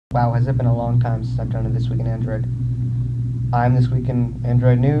Wow, has it been a long time since I've done a This Week in Android. I'm This Week in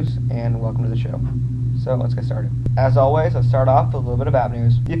Android News, and welcome to the show. So let's get started. As always, let's start off with a little bit of app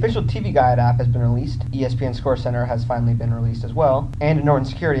news. The official TV Guide app has been released, ESPN Score Center has finally been released as well, and a Norton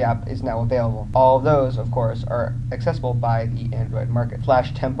Security app is now available. All of those, of course, are accessible by the Android market.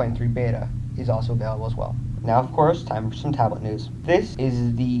 Flash 10.3 beta is also available as well. Now, of course, time for some tablet news. This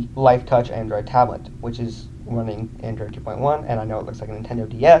is the LifeTouch Android tablet, which is running Android 2.1, and I know it looks like a Nintendo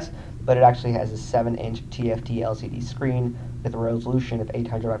DS, but it actually has a 7-inch TFT LCD screen with a resolution of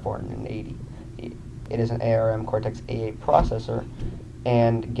 800 by 480. It is an ARM Cortex-A8 processor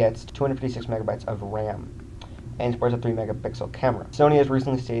and gets 256 megabytes of RAM and sports a 3 megapixel camera. Sony has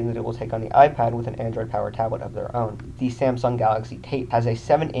recently stated that it will take on the iPad with an Android-powered tablet of their own. The Samsung Galaxy Tape has a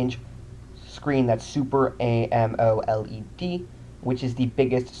 7-inch screen that's Super AMOLED, which is the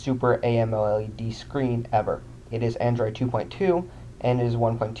biggest Super AMOLED screen ever. It is Android 2.2 and it is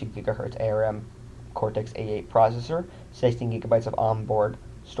 1.2 GHz ARM Cortex-A8 processor, 16 gigabytes of onboard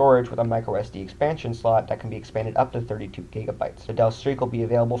storage with a microSD expansion slot that can be expanded up to 32 gigabytes. The Dell Streak will be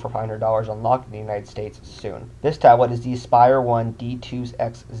available for $500 on lock in the United States soon. This tablet is the Aspire One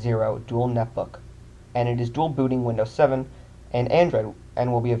D2X0 dual netbook, and it is dual booting Windows 7 and Android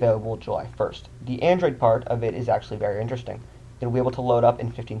and will be available July 1st. The Android part of it is actually very interesting. It will be able to load up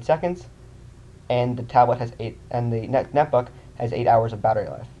in 15 seconds, and the tablet has netbook has 8 hours of battery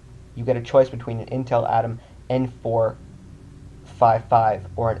life. You get a choice between an Intel Atom N455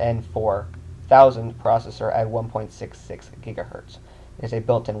 or an N4000 processor at 1.66 gigahertz. It is a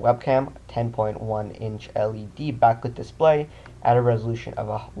built-in webcam, 10.1-inch LED backlit display at a resolution of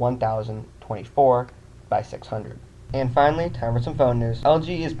 1024 by 600. And finally, time for some phone news.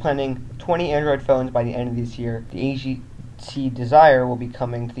 LG is planning 20 Android phones by the end of this year. The HTC Desire will be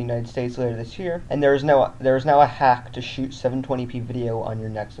coming to the United States later this year, and there is now a hack to shoot 720p video on your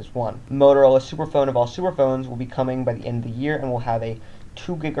Nexus One. Motorola Superphone of all superphones will be coming by the end of the year, and will have a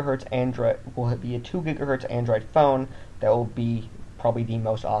 2 gigahertz Android phone that will be probably the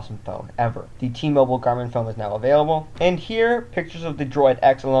most awesome phone ever. The T-Mobile Garmin phone is now available. And here, pictures of the Droid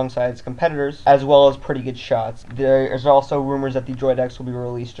X alongside its competitors, as well as pretty good shots. There is also rumors that the Droid X will be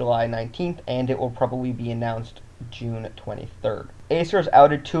released July 19th, and it will probably be announced June 23rd. Acer has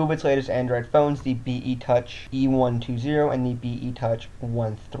outed two of its latest Android phones, the BE Touch E120 and the BE Touch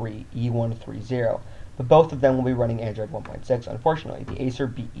E130. But both of them will be running Android 1.6. Unfortunately, the Acer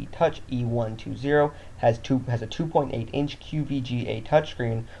BE Touch E120 has a 2.8-inch QVGA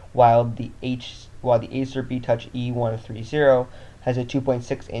touchscreen, while the Acer BE Touch E130 has a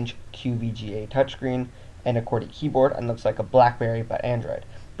 2.6-inch QVGA touchscreen and a QWERTY keyboard and looks like a BlackBerry but Android.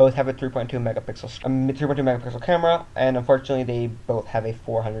 Both have a 3.2 megapixel camera, and unfortunately, they both have a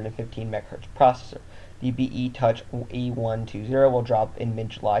 415 megahertz processor. The BE Touch E120 will drop in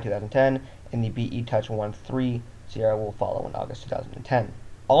mid-July 2010, and the BE Touch 130 will follow in August 2010.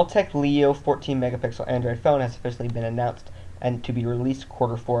 Alltech Leo 14 megapixel Android phone has officially been announced and to be released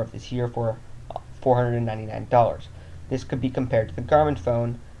Q4 of this year for $499. This could be compared to the Garmin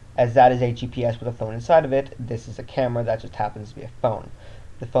phone, as that is a GPS with a phone inside of it. This is a camera that just happens to be a phone.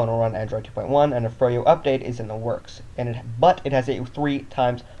 The phone will run Android 2.1, and a Froyo update is in the works, but it has a 3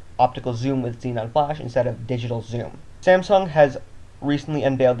 times optical zoom with Xenon flash instead of digital zoom. Samsung has recently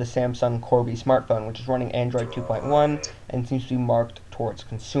unveiled the Samsung Corby smartphone, which is running Android 2.1 and seems to be marked towards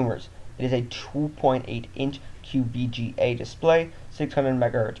consumers. It is a 2.8-inch QVGA display, 600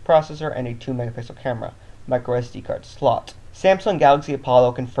 MHz processor, and a 2 megapixel camera, microSD card slot. Samsung Galaxy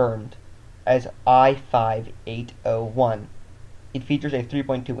Apollo confirmed as i5801. It features a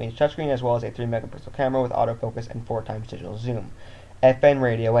 3.2-inch touchscreen as well as a 3 megapixel camera with autofocus and 4 times digital zoom, FM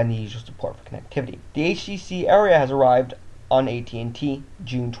radio, and the usual support for connectivity. The HTC Area has arrived on AT&T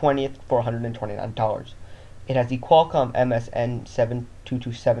June 20th for $129. It has the Qualcomm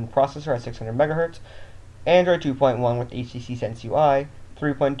MSN7227 processor at 600 MHz, Android 2.1 with HTC Sense UI,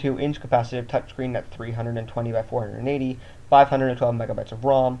 3.2-inch capacitive touchscreen at 320 by 480, 512 megabytes of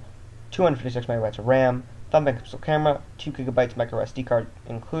ROM, 256 megabytes of RAM, 5 megapixel camera, 2 gigabytes micro SD card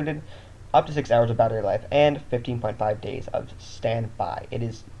included, up to 6 hours of battery life, and 15.5 days of standby. It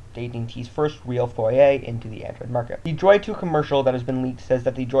is AT&T's first real foray into the Android market. The Droid 2 commercial that has been leaked says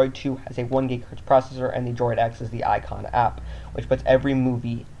that the Droid 2 has a 1 GHz processor and the Droid X is the Icon app, which puts every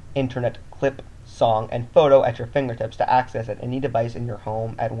movie, internet, clip, song, and photo at your fingertips to access at any device in your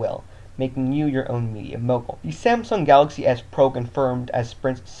home at will, making you your own media mogul. The Samsung Galaxy S Pro confirmed as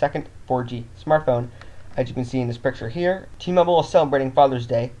Sprint's second 4G smartphone. As you can see in this picture here, T-Mobile is celebrating Father's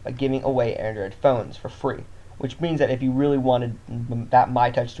Day by giving away Android phones for free, which means that if you really wanted that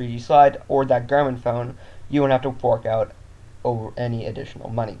MyTouch 3G slide or that Garmin phone, you won't have to fork out over any additional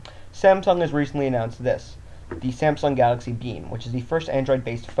money. Samsung has recently announced this: the Samsung Galaxy Beam, which is the first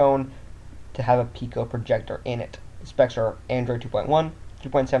Android-based phone to have a Pico projector in it. The specs are Android 2.1,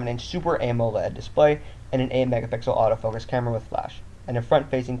 2.7-inch Super AMOLED display, and an 8-megapixel autofocus camera with flash, and a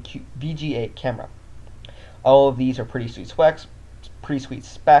front-facing VGA camera. All of these are pretty sweet specs,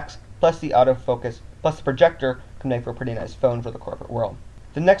 plus the autofocus, plus the projector can make for a pretty nice phone for the corporate world.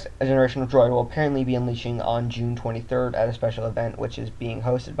 The next generation of Droid will apparently be unleashing on June 23rd at a special event, which is being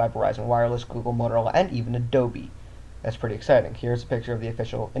hosted by Verizon Wireless, Google, Motorola, and even Adobe. That's pretty exciting. Here's a picture of the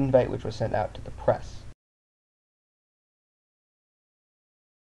official invite, which was sent out to the press.